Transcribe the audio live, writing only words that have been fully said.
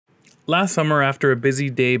Last summer, after a busy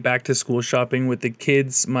day back to school shopping with the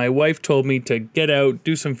kids, my wife told me to get out,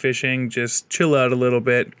 do some fishing, just chill out a little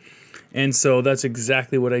bit. And so that's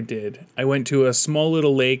exactly what I did. I went to a small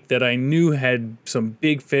little lake that I knew had some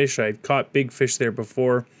big fish. I'd caught big fish there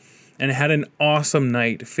before and had an awesome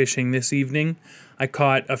night fishing this evening. I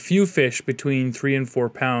caught a few fish between 3 and 4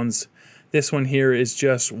 pounds. This one here is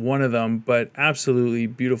just one of them, but absolutely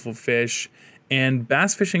beautiful fish. And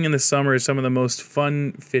bass fishing in the summer is some of the most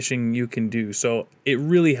fun fishing you can do. So it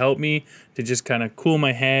really helped me to just kind of cool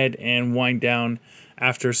my head and wind down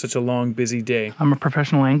after such a long, busy day. I'm a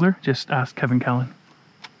professional angler. Just ask Kevin Callan.